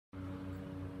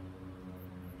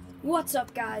What's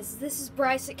up, guys? This is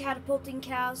Bryce at Catapulting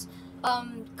Cows.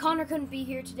 Connor couldn't be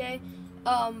here today,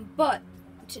 but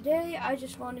today I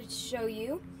just wanted to show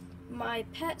you my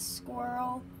pet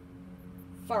squirrel,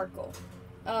 Farkle.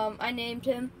 I named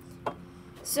him.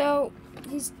 So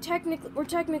we're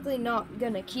technically not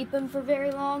gonna keep him for very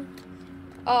long.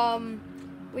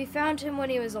 We found him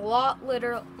when he was a lot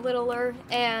littler,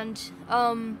 and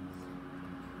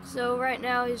so right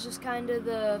now he's just kind of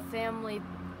the family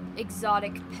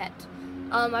exotic pet.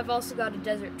 I've also got a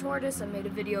desert tortoise. I made a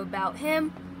video about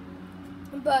him,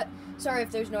 but sorry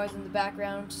if there's noise in the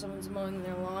background. Someone's mowing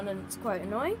their lawn and it's quite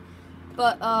annoying.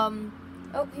 But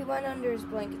oh, he went under his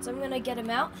blankets. I'm gonna get him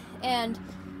out. And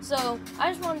so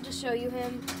I just wanted to show you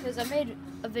him because I made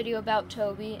a video about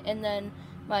Toby, and then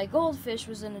my goldfish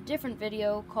was in a different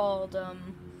video called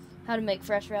how to make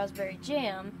fresh raspberry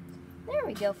jam. There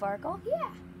we go, Farkle.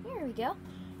 Yeah, there we go.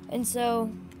 And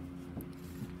so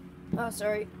oh,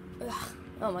 sorry. Ugh.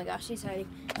 Oh my gosh, he's hiding.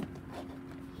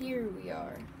 Here we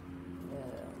are.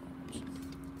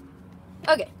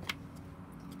 Okay.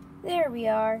 There we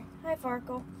are. Hi,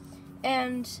 Farkle.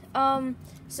 And,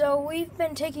 so we've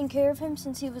been taking care of him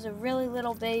since he was a really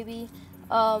little baby.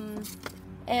 And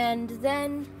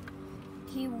then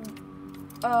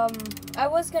I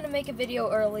was gonna make a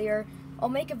video earlier. I'll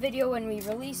make a video when we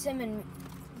release him and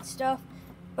stuff.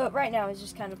 But right now he's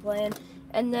just kind of playing.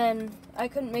 And then I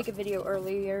couldn't make a video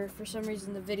earlier. For some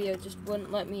reason the video just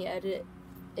wouldn't let me edit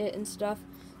it and stuff.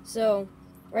 So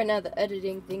right now the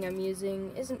editing thing I'm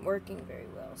using isn't working very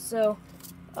well. So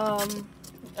I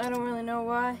don't really know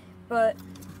why, but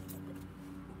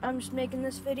I'm just making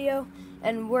this video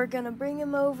and we're gonna bring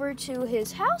him over to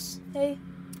his house. Hey,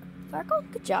 Farkle,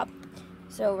 good job.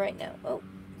 So right now, oh,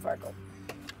 Farkle.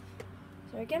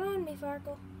 Sorry, get on me,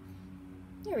 Farkle.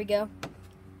 There we go.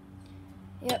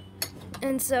 Yep.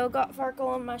 And so got Farkle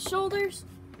on my shoulders.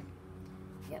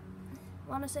 Yep.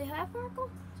 Want to say hi,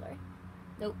 Farkle? Sorry.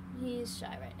 Nope, he's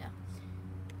shy right now.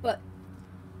 But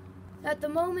at the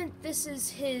moment, this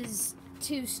is his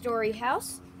 2-story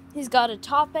house. He's got a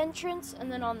top entrance,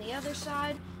 and then on the other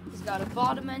side, he's got a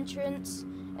bottom entrance.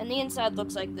 And the inside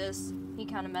looks like this. He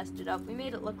kind of messed it up. We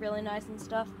made it look really nice and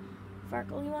stuff.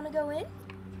 Farkle, you want to go in?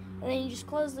 And then you just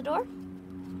close the door.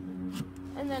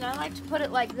 And then I like to put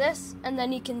it like this, and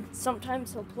then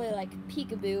sometimes he'll play like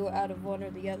peekaboo out of one or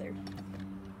the other.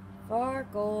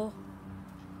 Farkle.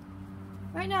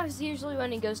 Right now is usually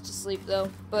when he goes to sleep though,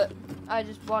 but I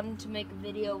just wanted to make a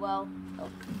video while,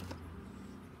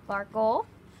 Farkle,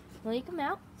 will you come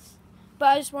out? But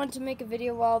I just wanted to make a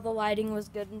video while the lighting was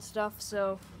good and stuff,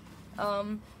 so,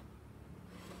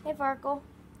 hey Farkle,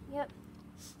 yep.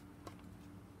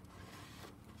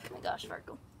 Oh my gosh,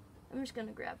 Farkle. I'm just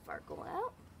gonna grab Farkle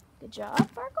out. Good job,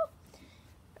 Farkle.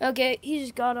 Okay, he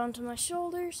just got onto my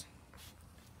shoulders.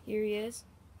 Here he is.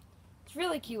 It's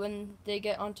really cute when they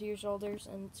get onto your shoulders,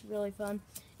 and it's really fun.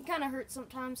 It kind of hurts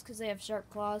sometimes because they have sharp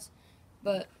claws,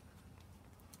 but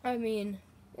I mean,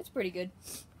 it's pretty good.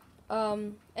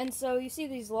 And so you see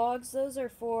these logs, those are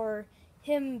for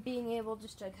him being able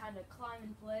just to kind of climb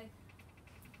and play.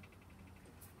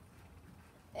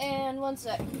 And one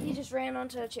sec, he just ran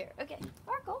onto a chair. Okay,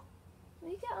 Farkle. Will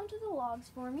you get onto the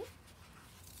logs for me?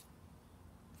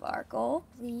 Farkle,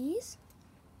 please.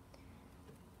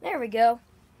 There we go.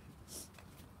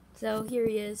 So here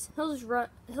he is.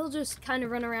 He'll just kind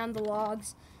of run around the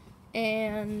logs,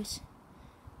 and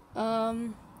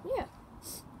yeah.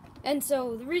 And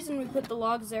so the reason we put the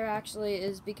logs there actually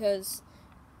is because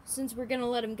since we're gonna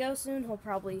let him go soon, he'll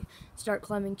probably start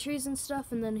climbing trees and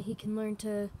stuff, and then he can learn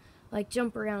to like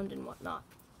jump around and whatnot.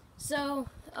 So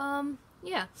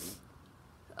yeah.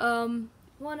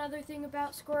 One other thing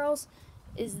about squirrels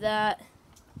is that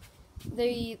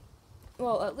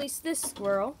well, at least this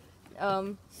squirrel,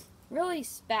 really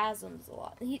spasms a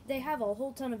lot. They have a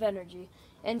whole ton of energy,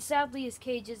 and sadly his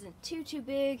cage isn't too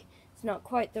big. It's not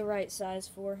quite the right size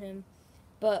for him,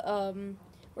 but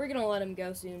we're gonna let him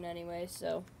go soon anyway,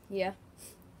 so yeah.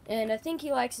 And I think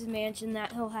he likes his mansion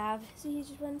that he'll have. See, he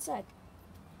just went inside.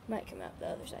 Might come out the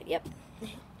other side. Yep.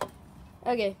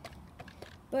 Okay.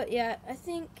 But yeah, I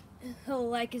think he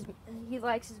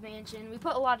likes his mansion. We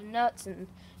put a lot of nuts and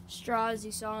straws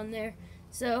you saw in there,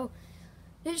 so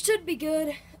it should be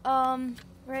good.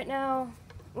 Right now,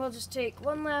 we'll just take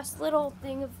one last little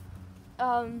thing of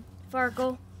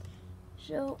Farkle.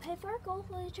 So, hey Farkle,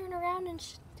 will you turn around and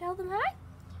tell them hi?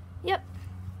 Yep.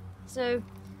 So,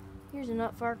 here's a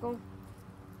nut, Farkle.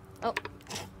 Oh.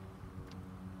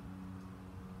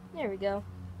 There we go.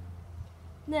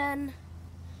 Then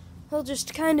he'll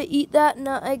just kind of eat that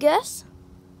nut, I guess.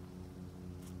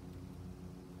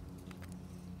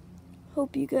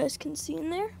 Hope you guys can see in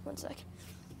there. One sec.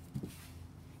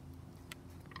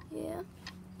 Yeah.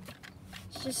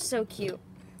 It's just so cute.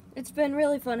 It's been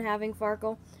really fun having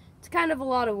Farkle. It's kind of a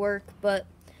lot of work, but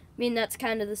I mean, that's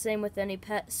kind of the same with any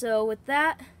pet. So with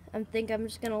that, I think I'm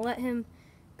just going to let him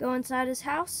go inside his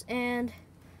house. And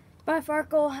bye,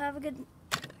 Farkle. Have a good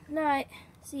night.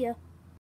 See ya.